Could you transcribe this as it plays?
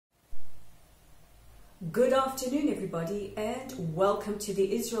Good afternoon, everybody, and welcome to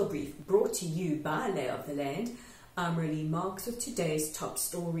the Israel Brief, brought to you by Lay of the Land. I'm Marlene Marks with today's top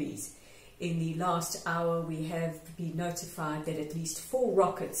stories. In the last hour, we have been notified that at least 4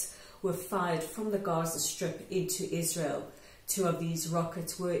 rockets were fired from the Gaza Strip into Israel. 2 of these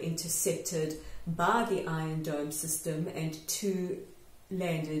rockets were intercepted by the Iron Dome system, and 2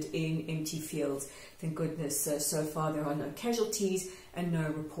 landed in empty fields. Thank goodness, so far there are no casualties and no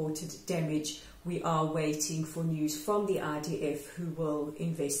reported damage. We are waiting for news from the IDF, who will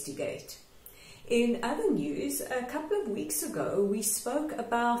investigate. In other news, a couple of weeks ago we spoke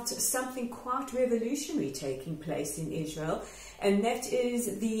about something quite revolutionary taking place in Israel, and that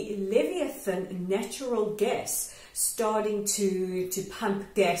is the Leviathan natural gas starting to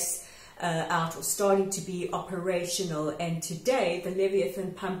pump gas out, or starting to be operational. And today the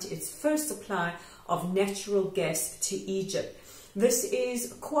Leviathan pumped its first supply of natural gas to Egypt. This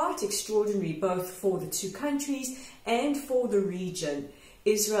is quite extraordinary, both for the 2 countries and for the region.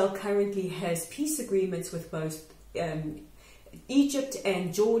 Israel currently has peace agreements with both Egypt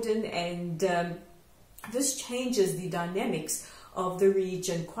and Jordan, and this changes the dynamics of the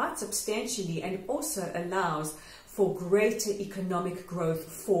region quite substantially, and also allows for greater economic growth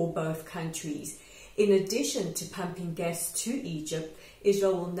for both countries. In addition to pumping gas to Egypt,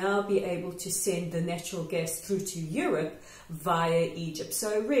 Israel will now be able to send the natural gas through to Europe via Egypt.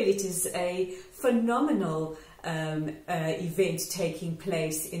 So really it is a phenomenal event taking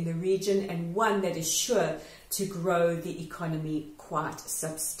place in the region, and one that is sure to grow the economy quite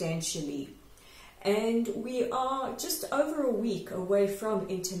substantially. And we are just over a week away from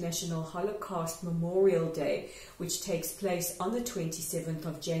International Holocaust Memorial Day, which takes place on the 27th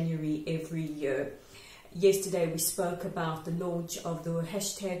of January every year. Yesterday we spoke about the launch of the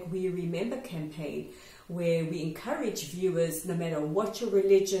hashtag We Remember campaign, where we encourage viewers, no matter what your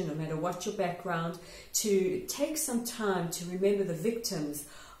religion, no matter what your background, to take some time to remember the victims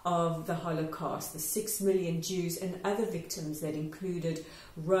of the Holocaust, the 6 million Jews and other victims that included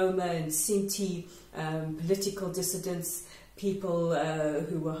Roma and Sinti, political dissidents, people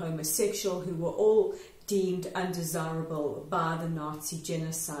who were homosexual, who were all deemed undesirable by the Nazi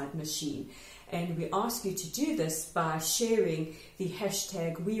genocide machine. And we ask you to do this by sharing the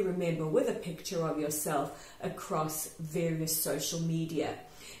hashtag We Remember with a picture of yourself across various social media.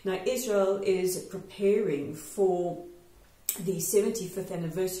 Now, Israel is preparing for the 75th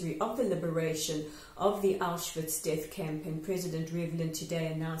anniversary of the liberation of the Auschwitz death camp, and President Rivlin today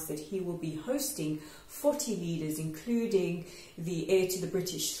announced that he will be hosting 40 leaders, including the heir to the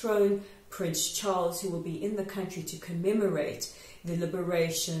British throne, Prince Charles, who will be in the country to commemorate the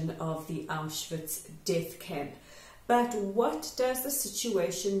liberation of the Auschwitz death camp. But what does the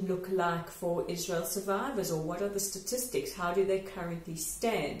situation look like for Israel survivors, or what are the statistics? How do they currently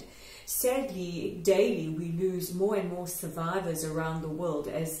stand? Sadly, daily we lose more and more survivors around the world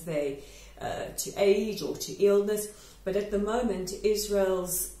as they to age or to illness. But at the moment,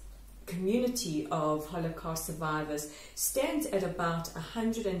 Israel's community of Holocaust survivors stands at about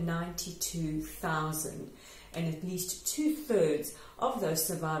 192,000, and at least 2/3 of those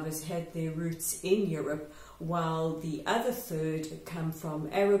survivors had their roots in Europe, while the other third come from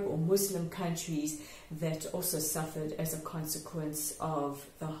Arab or Muslim countries that also suffered as a consequence of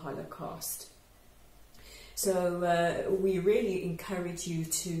the Holocaust. So we really encourage you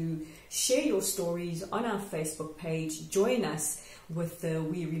to share your stories on our Facebook page. Join us with the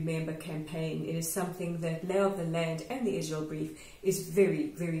We Remember campaign. It is something that Lay of the Land and the Israel Brief is very,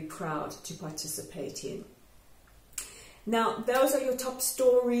 very proud to participate in. Now, those are your top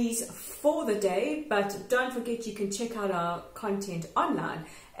stories for the day, but don't forget you can check out our content online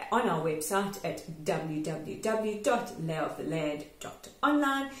on our website at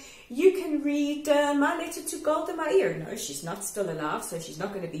www.layoftheland.online. You can read my letter to Golda Meir. No, she's not still alive, so she's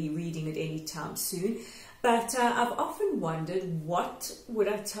not going to be reading it anytime soon. But I've often wondered, what would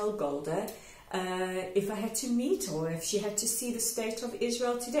I tell Golda if I had to meet, or if she had to see the state of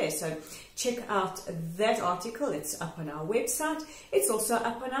Israel today? So check out that article. It's up on our website. It's also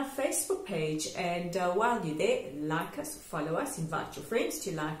up on our Facebook page. And while you're there, like us, follow us, invite your friends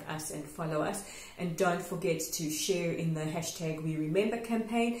to like us and follow us. And don't forget to share in the hashtag We Remember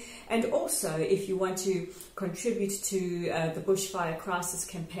campaign. And also, if you want to contribute to the bushfire crisis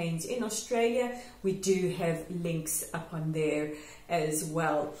campaigns in Australia, we do have links up on there as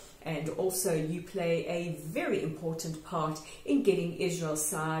well. And also, you play a very important part in getting Israel's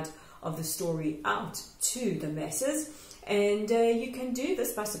side of the story out to the masses. And you can do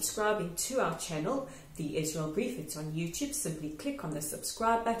this by subscribing to our channel, The Israel Brief. It's on YouTube. Simply click on the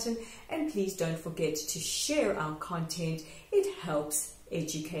subscribe button, and please don't forget to share our content. It helps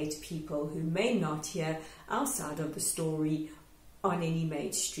educate people who may not hear our side of the story on any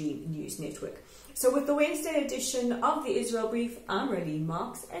mainstream news network. So with the Wednesday edition of the Israel Brief, I'm Raylene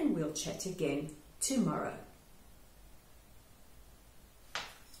Marks, and we'll chat again tomorrow.